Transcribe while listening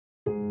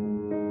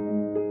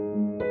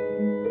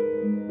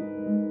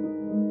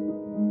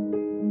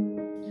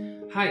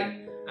Hi,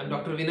 I'm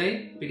Dr.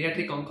 Vinay,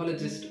 Pediatric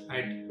Oncologist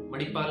at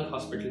Manipal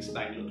Hospitals,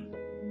 Bangalore.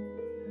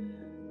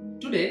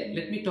 Today,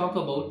 let me talk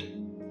about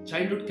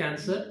childhood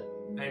cancer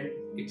and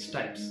its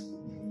types.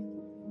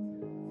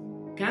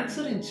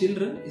 Cancer in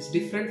children is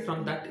different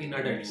from that in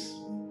adults.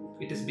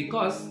 It is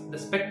because the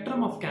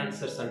spectrum of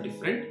cancers are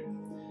different.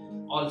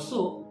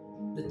 Also,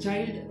 the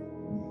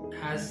child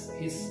has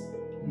his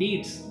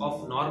needs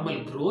of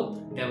normal growth,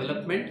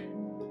 development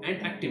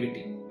and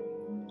activity.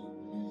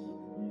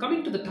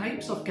 Coming to the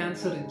types of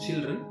cancer in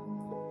children,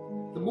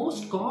 the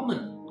most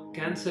common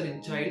cancer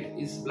in child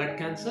is blood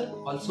cancer,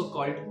 also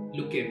called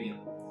leukemia.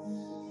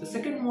 The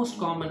second most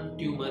common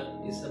tumor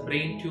is a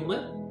brain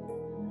tumor.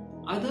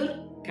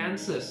 Other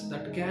cancers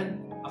that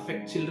can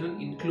affect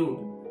children include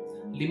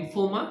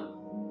lymphoma,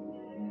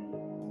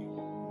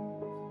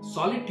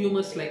 solid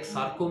tumors like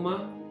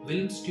sarcoma,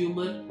 Wilms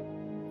tumor,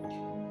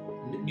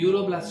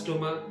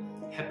 neuroblastoma,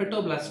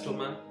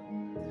 hepatoblastoma,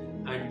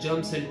 and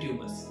germ cell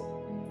tumors.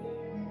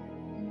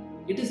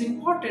 It is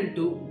important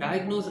to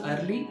diagnose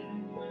early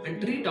and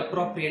treat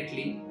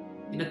appropriately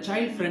in a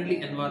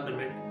child-friendly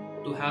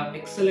environment to have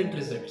excellent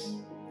results.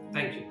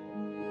 Thank you.